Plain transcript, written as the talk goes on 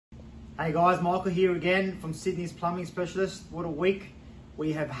Hey guys, Michael here again from Sydney's plumbing specialist. What a week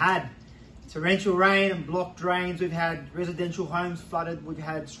we have had. Torrential rain and blocked drains. We've had residential homes flooded. We've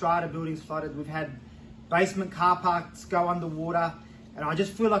had strata buildings flooded. We've had basement car parks go underwater. And I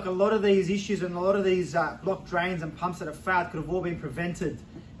just feel like a lot of these issues and a lot of these blocked drains and pumps that have failed could have all been prevented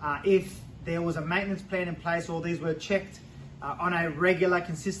if there was a maintenance plan in place, or these were checked on a regular,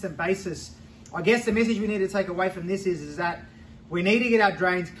 consistent basis. I guess the message we need to take away from this is that we need to get our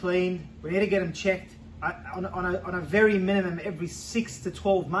drains cleaned. We need to get them checked on a very minimum every 6 to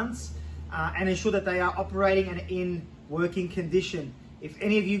 12 months and ensure that they are operating and in working condition. If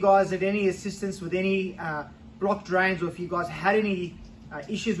any of you guys have any assistance with any blocked drains, or if you guys had any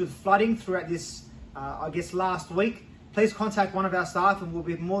issues with flooding throughout this, I guess, last week, please contact one of our staff and we'll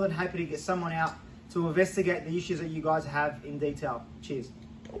be more than happy to get someone out to investigate the issues that you guys have in detail. Cheers.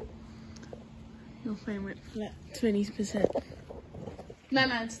 Your phone went flat 20%. No,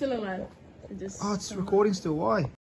 it's still alive. Oh, it's recording still. Why?